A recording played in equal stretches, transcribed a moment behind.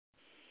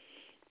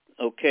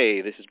Okay,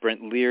 this is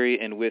Brent Leary,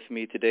 and with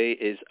me today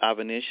is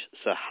Avanish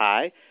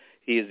Sahai.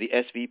 He is the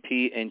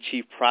SVP and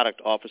Chief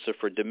Product Officer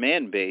for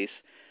Demandbase.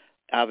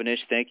 Avanish,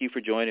 thank you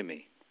for joining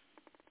me.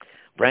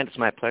 Brent, it's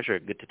my pleasure.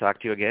 Good to talk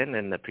to you again,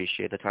 and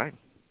appreciate the time.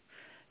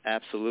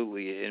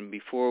 Absolutely. And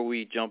before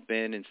we jump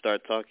in and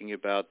start talking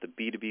about the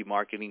B2B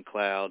Marketing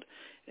Cloud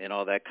and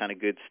all that kind of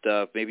good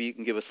stuff, maybe you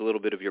can give us a little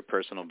bit of your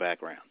personal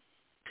background.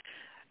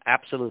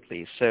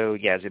 Absolutely. So,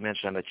 yeah, as you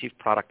mentioned, I'm the Chief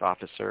Product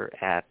Officer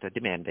at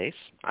Demandbase.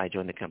 I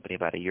joined the company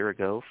about a year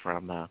ago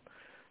from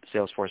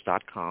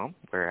Salesforce.com,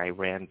 where I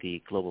ran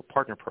the global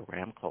partner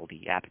program called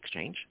the App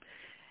Exchange.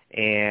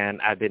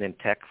 And I've been in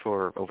tech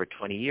for over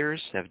 20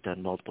 years. I've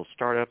done multiple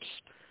startups.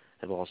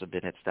 I've also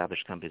been at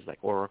established companies like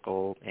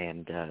Oracle,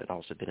 and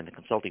also been in the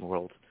consulting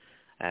world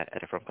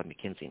at a firm called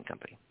McKinsey &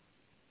 Company.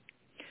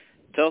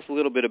 Tell us a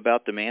little bit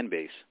about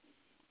Demandbase.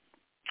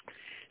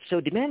 So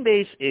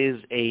Demandbase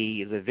is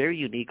a very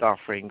unique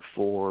offering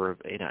for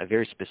a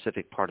very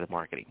specific part of the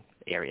marketing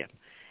area,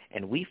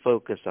 and we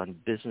focus on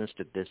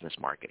business-to-business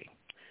marketing.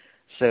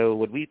 So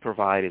what we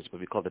provide is what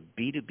we call the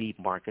B2B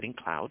Marketing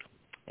Cloud,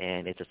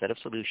 and it's a set of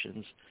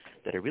solutions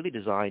that are really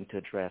designed to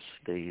address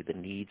the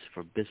needs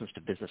for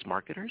business-to-business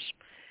marketers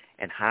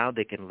and how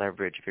they can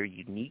leverage very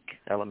unique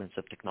elements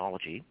of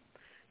technology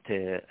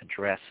to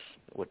address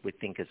what we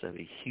think is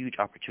a huge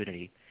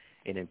opportunity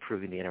in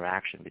improving the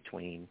interaction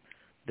between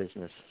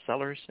business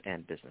sellers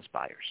and business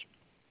buyers.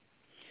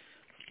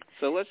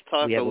 So let's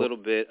talk a little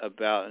bit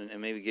about, and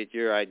maybe get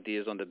your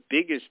ideas on the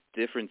biggest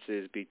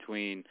differences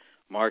between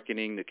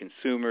marketing to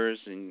consumers.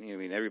 And I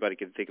mean, everybody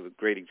can think of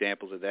great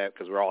examples of that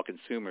because we're all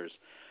consumers.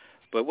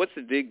 But what's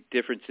the big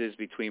differences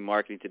between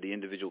marketing to the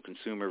individual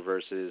consumer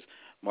versus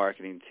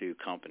marketing to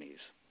companies?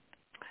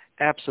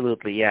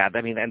 Absolutely, yeah.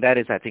 I mean, and that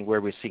is, I think, where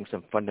we're seeing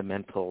some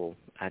fundamental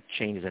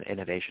changes and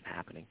innovation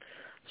happening.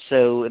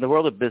 So in the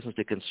world of business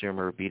to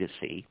consumer,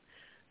 B2C,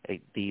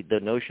 the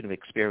notion of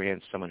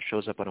experience, someone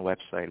shows up on a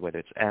website, whether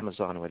it's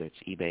Amazon, whether it's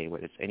eBay,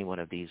 whether it's any one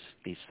of these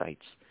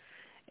sites,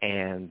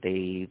 and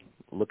they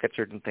look at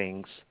certain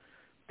things.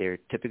 They're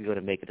typically going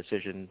to make a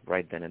decision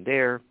right then and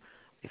there.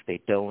 If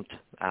they don't,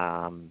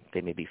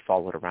 they may be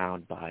followed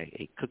around by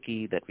a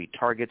cookie that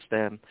retargets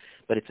them.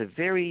 But it's a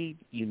very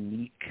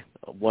unique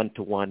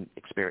one-to-one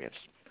experience.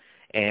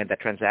 And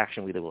that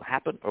transaction either will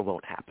happen or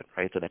won't happen,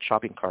 right? So that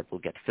shopping cart will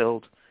get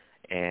filled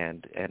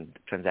and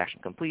transaction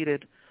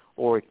completed,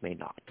 or it may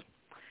not.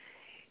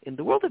 In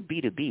the world of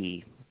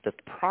B2B, the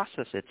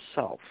process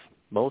itself,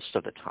 most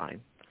of the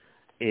time,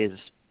 is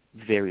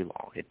very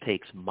long. It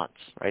takes months,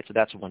 right? So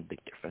that's one big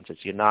difference.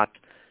 It's you're not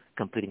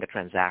completing a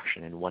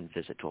transaction in one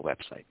visit to a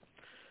website.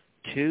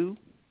 Two,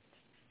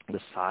 the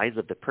size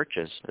of the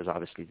purchase is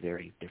obviously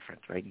very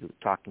different, right? You're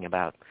talking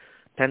about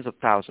tens of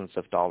thousands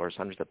of dollars,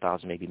 hundreds of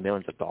thousands, maybe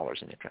millions of dollars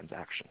in a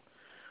transaction.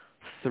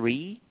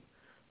 Three,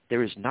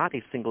 there is not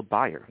a single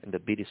buyer. In the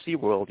B2C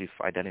world, you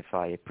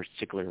identify a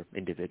particular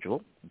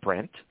individual,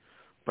 Brent.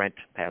 Brent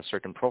has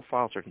certain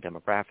profiles, certain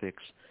demographics,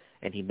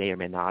 and he may or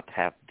may not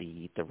have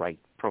the right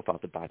profile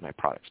to buy my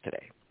products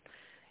today.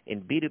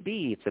 In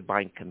B2B, it's a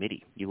buying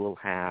committee. You will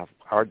have,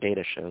 our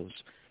data shows,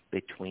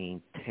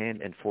 between 10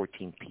 and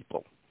 14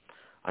 people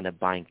on a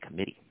buying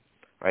committee,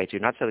 right? So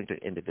you're not selling to an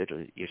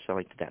individual. You're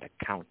selling to that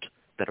account,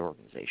 that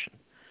organization.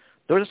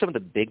 Those are some of the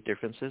big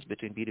differences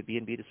between B2B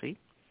and B2C,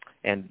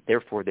 and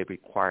therefore they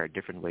require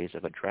different ways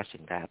of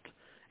addressing that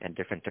and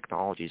different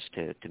technologies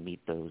to meet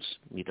those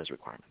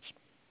requirements.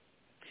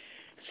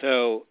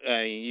 So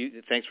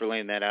thanks for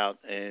laying that out,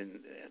 and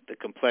the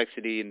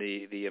complexity and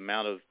the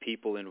amount of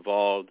people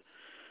involved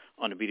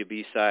on the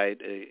B2B side,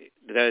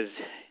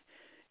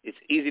 it's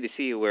easy to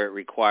see where it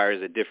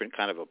requires a different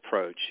kind of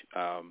approach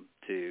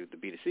to the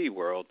B2C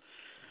world.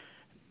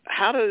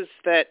 How does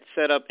that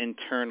set up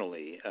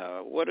internally?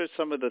 What are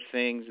some of the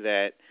things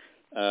that,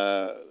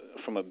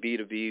 from a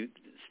B2B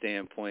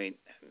standpoint,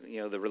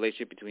 the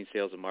relationship between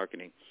sales and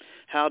marketing,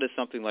 how does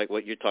something like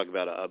what you're talking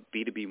about, a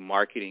B2B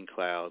marketing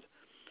cloud,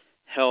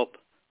 help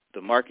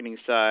the marketing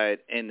side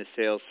and the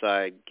sales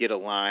side get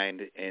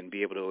aligned and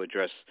be able to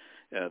address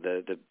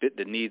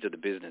the needs of the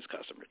business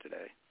customer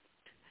today?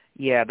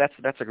 Yeah,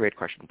 that's a great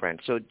question,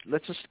 Brent. So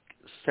let's just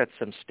set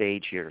some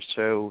stage here.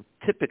 So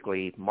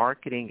typically,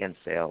 marketing and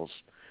sales,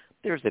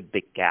 there's a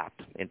big gap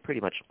in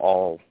pretty much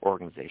all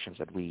organizations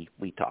that we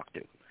talk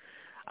to.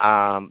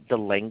 The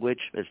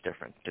language is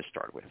different to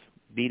start with.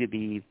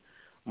 B2B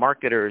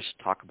marketers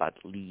talk about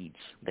leads.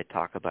 They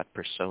talk about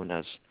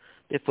personas.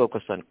 They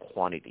focus on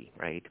quantity,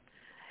 right?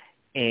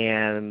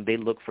 And they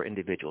look for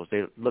individuals.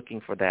 They're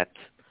looking for that,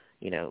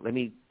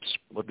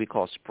 what we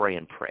call spray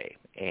and pray.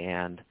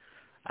 And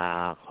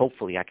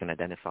hopefully I can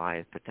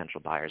identify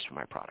potential buyers for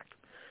my product.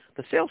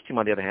 The sales team,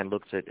 on the other hand,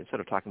 looks at, instead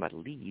of talking about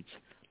leads,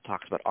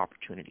 talks about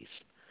opportunities.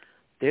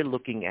 They're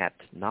looking at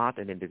not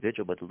an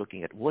individual, but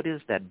looking at what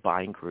is that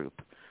buying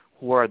group?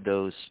 Who are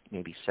those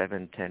maybe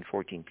 7, 10,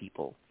 14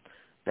 people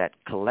that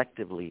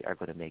collectively are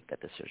going to make that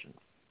decision?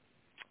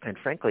 And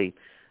frankly,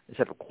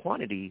 instead of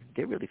quantity,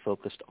 they're really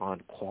focused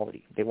on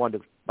quality. They want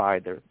to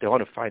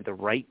find the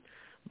right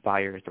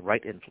buyers, the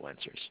right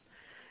influencers.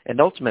 And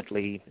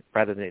ultimately,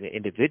 rather than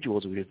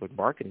individuals, which is what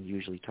marketing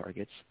usually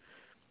targets,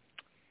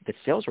 the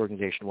sales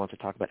organization wants to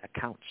talk about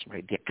accounts,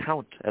 right? The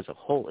account as a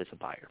whole is a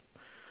buyer.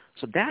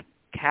 So that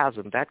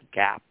chasm, that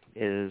gap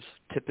is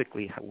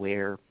typically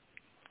where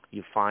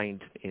you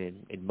find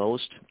in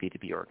most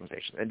B2B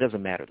organizations. It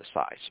doesn't matter the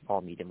size,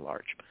 small, medium,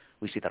 large.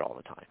 We see that all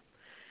the time.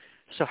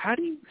 So how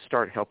do you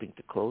start helping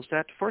to close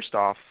that? First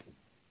off,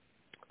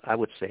 I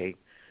would say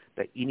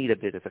that you need a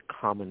bit of a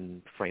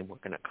common framework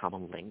and a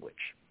common language.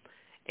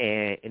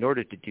 And in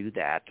order to do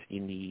that, you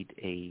need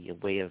a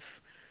way of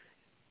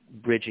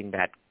bridging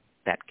that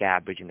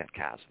gap, bridging that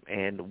chasm.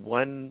 And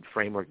one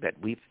framework that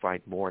we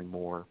find more and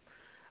more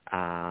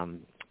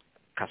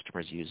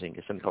customers using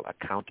is something called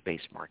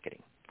account-based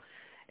marketing.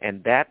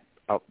 And that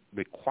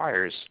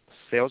requires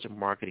sales and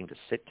marketing to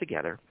sit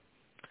together,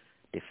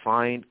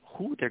 define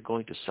who they're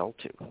going to sell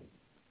to,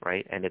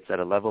 right? And it's at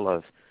a level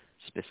of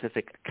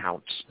specific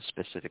accounts,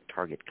 specific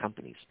target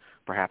companies,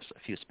 perhaps a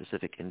few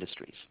specific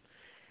industries.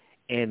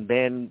 And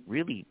then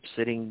really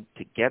sitting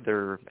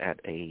together at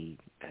a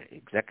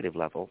executive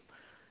level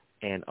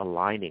and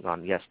aligning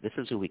on, yes, this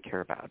is who we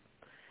care about.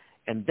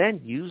 And then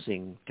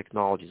using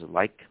technologies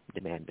like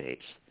Demandbase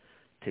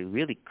to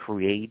really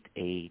create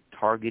a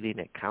targeting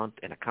account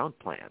and account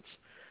plans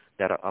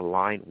that are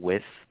aligned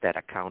with that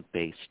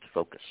account-based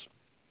focus.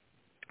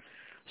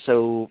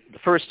 So the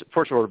first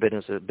order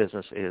of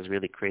business is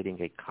really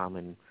creating a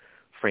common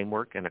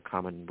framework and a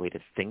common way to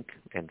think,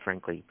 and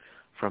frankly,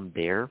 from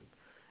there,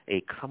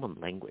 a common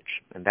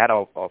language. And that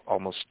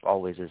almost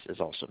always is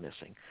also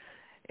missing.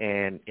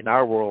 And in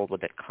our world,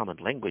 what that common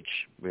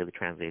language really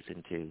translates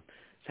into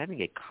is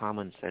having a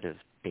common set of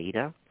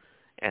data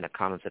and a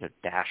common set of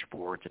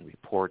dashboards and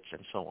reports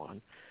and so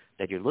on,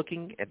 that you're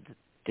looking at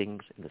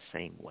things in the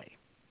same way,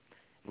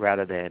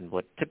 rather than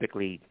what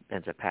typically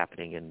ends up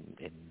happening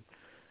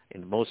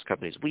in most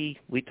companies we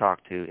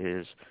talk to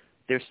is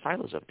there's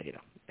silos of data,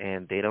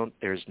 and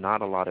there's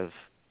not a lot of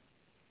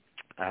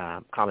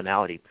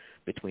commonality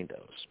between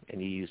those,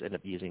 and you end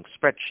up using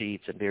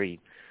spreadsheets and very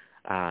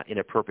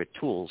inappropriate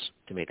tools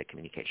to make the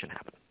communication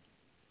happen.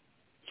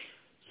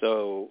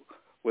 So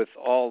with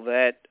all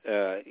that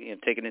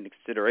taken into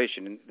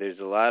consideration, there's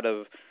a lot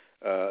of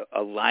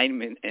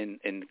alignment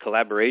and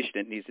collaboration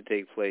that needs to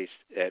take place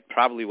that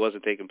probably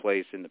wasn't taking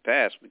place in the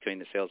past between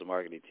the sales and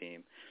marketing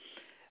team.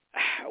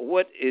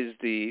 What is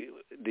the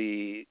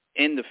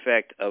end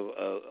effect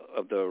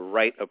of the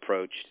right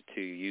approach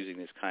to using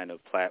this kind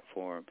of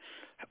platform?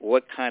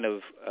 What kind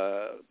of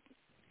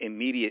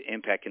immediate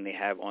impact can they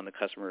have on the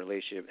customer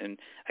relationship? And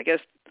I guess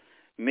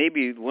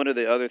maybe one of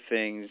the other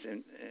things,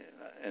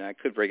 and I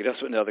could break it up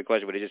with another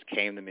question, but it just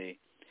came to me.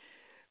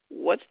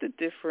 What's the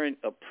different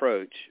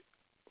approach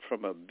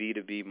from a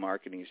B2B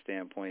marketing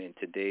standpoint in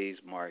today's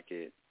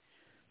market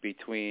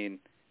between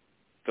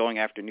going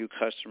after new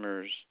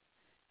customers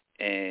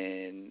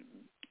and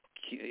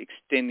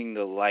extending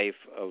the life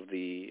of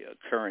the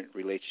current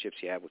relationships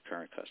you have with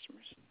current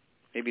customers?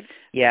 Maybe.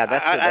 Yeah,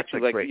 that's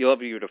actually great. You'll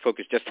love you to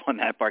focus just on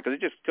that part because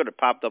it just sort of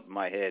popped up in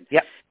my head.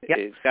 Yeah.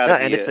 It's got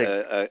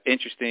to be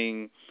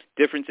interesting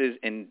differences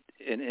and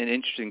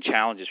interesting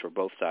challenges for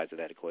both sides of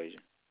that equation.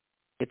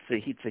 It's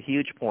a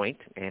huge point,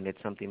 and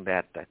it's something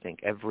that I think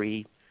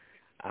every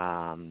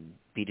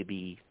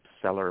B2B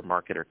seller,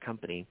 marketer,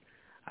 company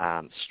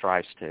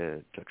strives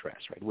to address,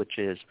 right? Which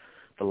is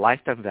the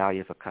lifetime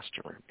value of a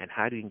customer and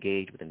how to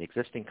engage with an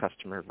existing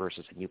customer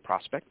versus a new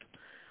prospect.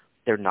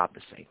 They're not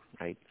the same,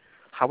 right?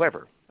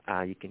 However,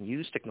 you can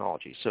use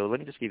technology. So let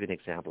me just give you an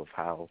example of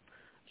how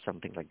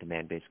something like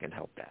Demandbase can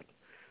help that.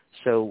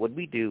 So what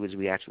we do is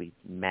we actually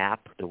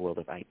map the world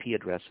of IP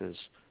addresses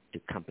to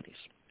companies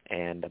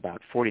and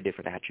about 40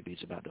 different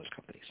attributes about those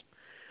companies.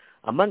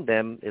 Among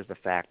them is the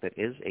fact that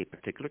is a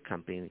particular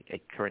company a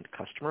current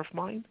customer of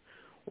mine,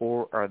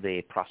 or are they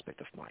a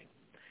prospect of mine?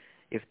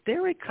 If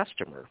they're a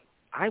customer,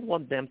 I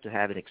want them to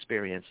have an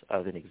experience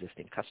of an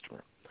existing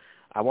customer.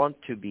 I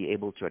want to be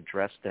able to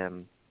address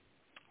them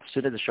as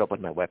soon as they show up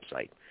on my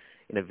website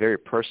in a very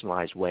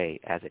personalized way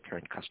as a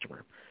current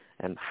customer.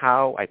 And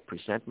how I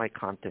present my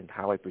content,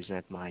 how I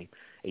present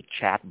a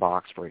chat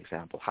box, for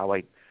example, how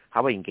I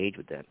engage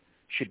with them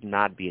should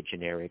not be a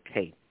generic,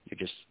 hey, you're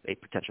just a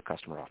potential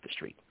customer off the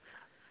street.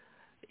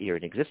 You're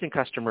an existing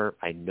customer.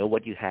 I know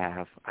what you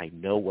have. I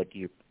know what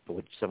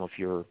some of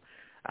your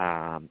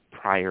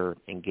prior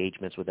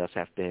engagements with us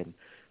have been.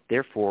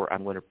 Therefore,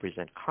 I'm going to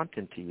present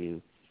content to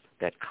you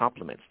that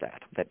complements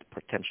that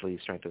potentially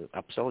is trying to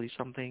upsell you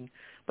something,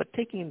 but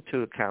taking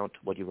into account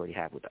what you already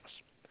have with us.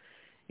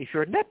 If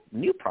you're a net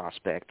new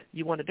prospect,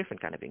 you want a different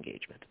kind of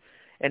engagement.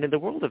 And in the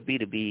world of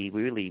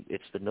B2B,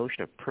 it's the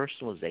notion of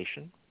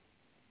personalization.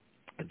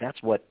 And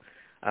that's what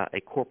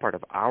a core part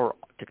of our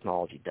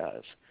technology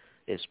does,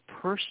 is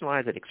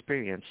personalize that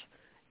experience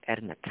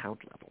at an account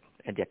level.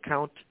 And the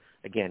account,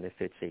 again, if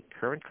it's a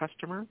current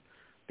customer,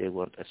 they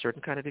want a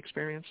certain kind of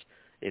experience.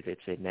 If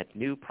it's a net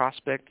new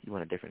prospect, you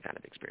want a different kind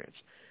of experience.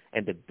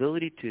 And the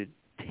ability to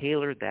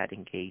tailor that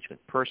engagement,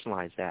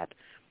 personalize that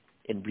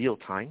in real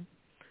time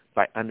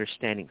by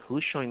understanding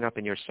who's showing up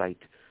in your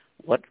site,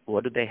 what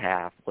do they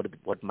have,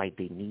 what might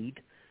they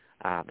need,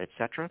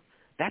 etc.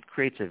 That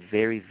creates a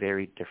very,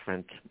 very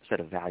different set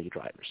of value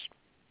drivers.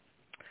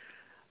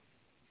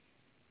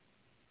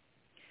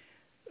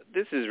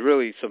 This is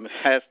really some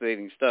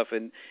fascinating stuff.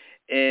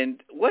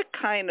 And what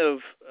kind of,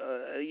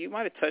 you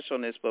might have touched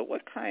on this, but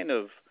what kind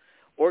of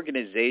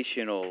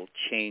organizational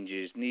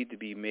changes need to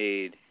be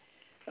made,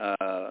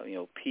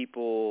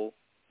 people,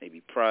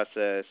 maybe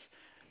process,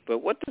 but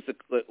what does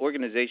the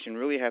organization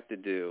really have to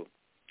do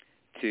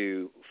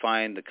to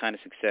find the kind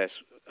of success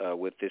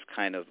with this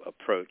kind of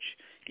approach,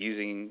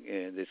 using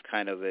this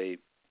kind of a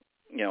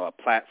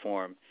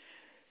platform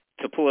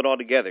to pull it all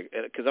together?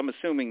 Because I'm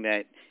assuming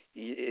that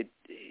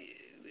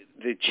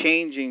the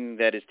changing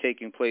that is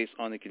taking place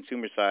on the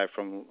consumer side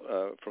from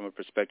a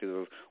perspective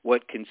of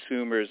what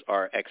consumers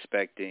are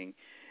expecting,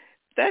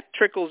 that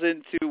trickles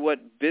into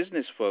what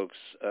business folks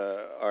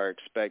are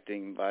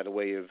expecting by the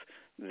way of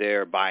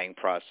their buying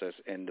process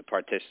and the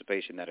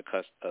participation that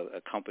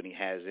a company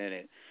has in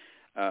it.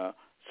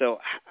 So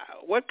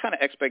what kind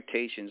of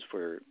expectations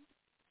for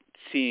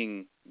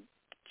seeing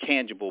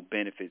tangible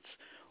benefits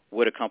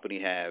would a company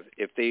have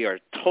if they are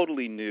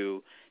totally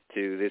new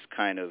to this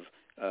kind of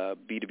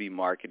B2B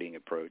marketing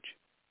approach?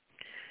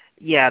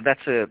 Yeah, that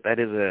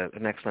is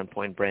an excellent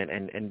point, Brent.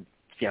 And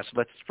yes,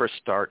 let's first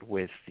start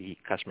with the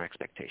customer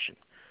expectation.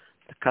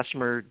 The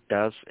customer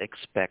does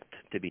expect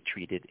to be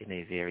treated in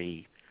a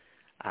very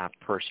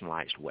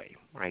personalized way,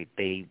 right?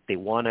 They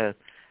want to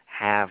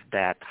have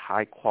that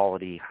high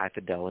quality, high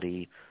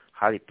fidelity,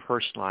 highly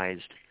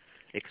personalized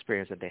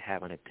experience that they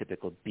have on a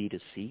typical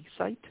B2C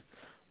site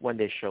when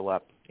they show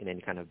up in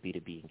any kind of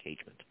B2B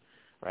engagement,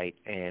 right?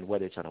 And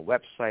whether it's on a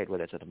website,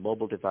 whether it's on a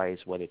mobile device,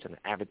 whether it's on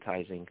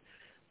advertising,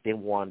 they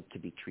want to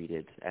be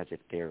treated as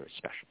if they're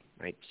special,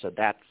 right? So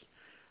that's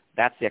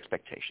the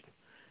expectation.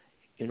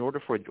 In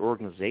order for the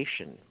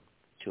organization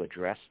to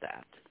address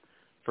that,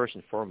 first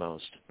and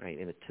foremost, right,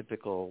 in a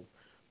typical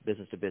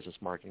business-to-business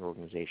marketing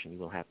organization, you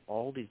will have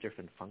all these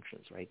different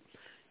functions, right?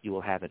 You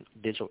will have a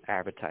digital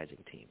advertising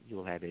team. You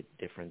will have a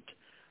different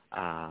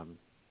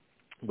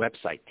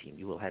website team.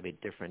 You will have a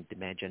different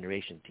demand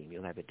generation team.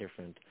 You'll have a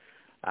different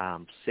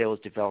sales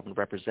development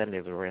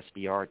representative or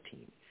SDR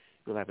team.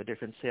 You'll have a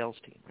different sales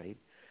team, right?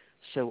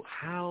 So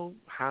how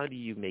do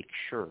you make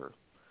sure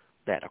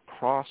that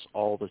across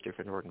all those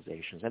different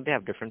organizations, and they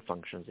have different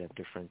functions, they have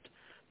different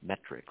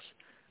metrics,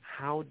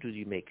 how do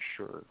you make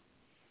sure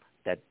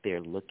that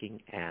they're looking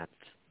at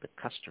the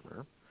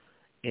customer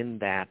in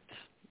that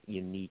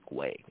unique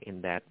way,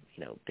 in that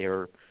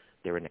they're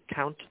an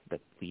account,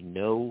 that we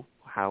know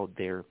how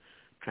they're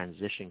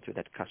transitioning through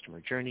that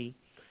customer journey.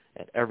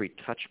 At every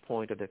touch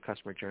point of their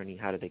customer journey,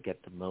 how do they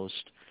get the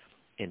most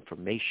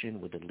information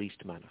with the least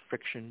amount of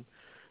friction?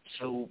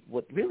 So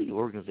what really the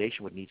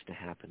organization, what needs to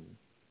happen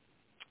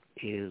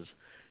is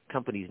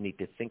companies need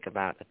to think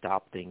about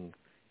adopting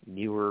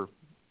newer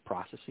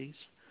processes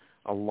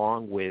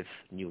along with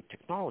new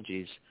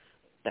technologies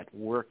that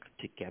work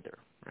together,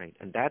 right?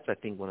 And that's, I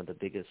think, one of the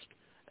biggest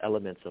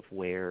elements of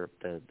where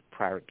the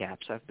prior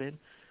gaps have been.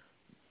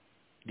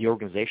 The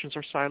organizations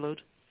are siloed,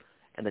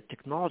 and the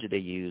technology they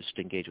use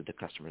to engage with the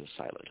customer is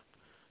siloed.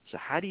 So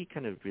how do you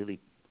kind of really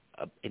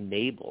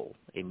enable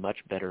a much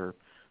better,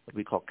 what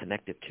we call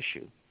connective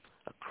tissue,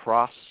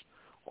 across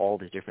all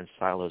these different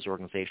silos,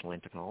 organizational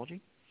and technology?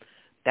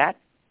 That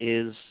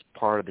is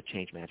part of the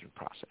change management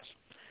process.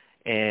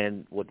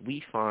 And what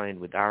we find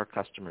with our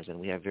customers, and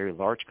we have very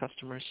large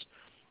customers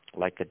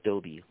like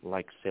Adobe,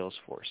 like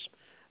Salesforce,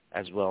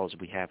 as well as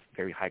we have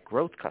very high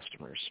growth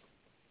customers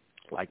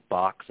like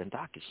Box and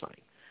DocuSign.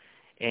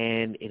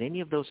 And in any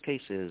of those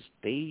cases,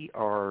 they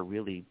are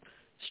really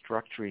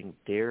structuring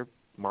their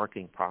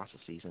marketing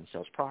processes and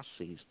sales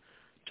processes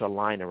to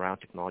align around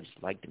technologies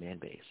like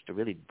Demandbase to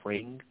really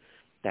bring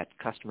that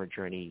customer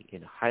journey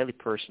in a highly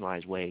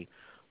personalized way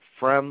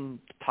from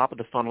the top of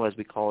the funnel, as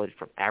we call it,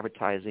 from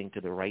advertising to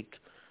the right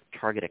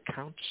target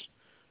accounts,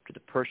 to the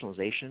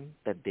personalization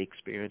that they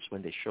experience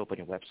when they show up on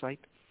your website,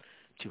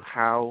 to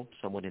how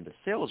someone in the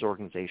sales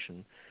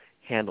organization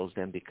handles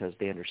them because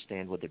they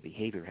understand what their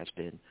behavior has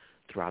been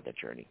throughout that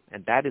journey.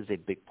 And that is a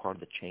big part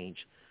of the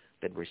change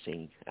that we're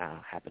seeing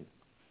happen.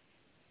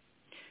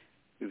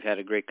 We've had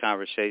a great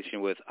conversation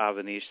with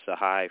Avanish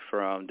Sahai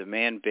from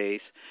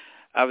Demandbase.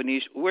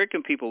 Avanish, where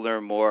can people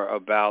learn more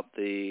about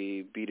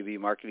the B2B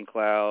Marketing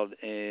Cloud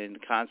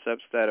and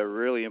concepts that are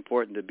really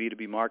important to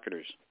B2B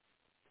marketers?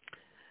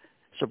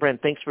 So,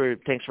 Brent, thanks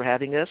for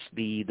having us.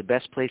 The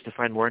best place to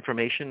find more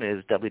information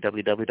is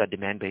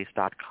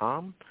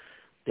www.demandbase.com.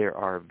 There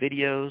are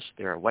videos,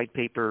 there are white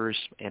papers,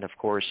 and of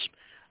course,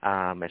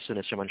 as soon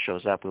as someone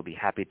shows up, we'll be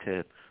happy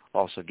to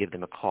also give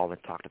them a call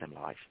and talk to them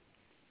live.